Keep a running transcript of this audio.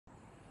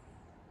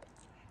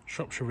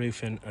Shropshire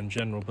Roofing and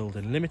General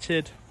Building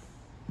Limited.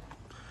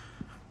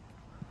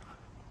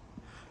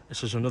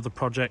 This is another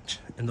project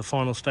in the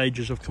final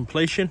stages of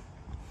completion.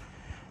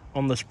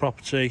 On this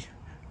property,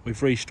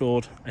 we've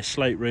restored a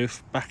slate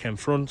roof back and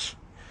front,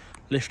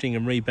 lifting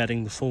and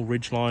rebedding the full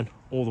ridge line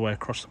all the way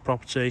across the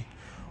property,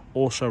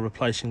 also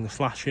replacing the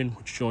flashing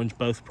which joins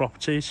both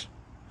properties.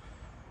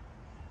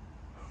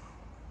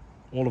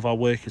 All of our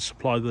work is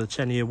supplied with a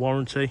 10-year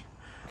warranty.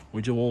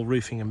 We do all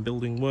roofing and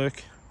building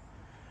work.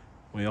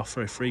 We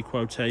offer a free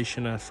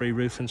quotation and a free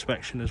roof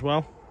inspection as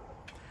well.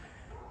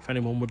 If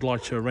anyone would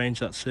like to arrange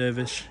that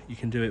service, you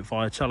can do it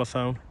via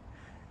telephone,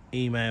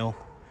 email,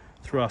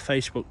 through our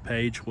Facebook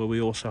page, where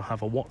we also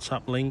have a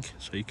WhatsApp link,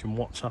 so you can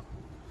WhatsApp,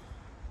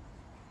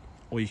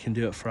 or you can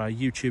do it for our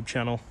YouTube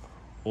channel,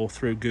 or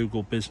through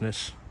Google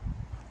Business,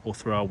 or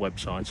through our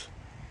website.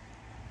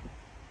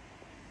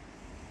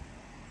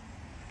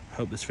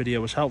 Hope this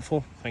video was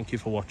helpful. Thank you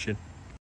for watching.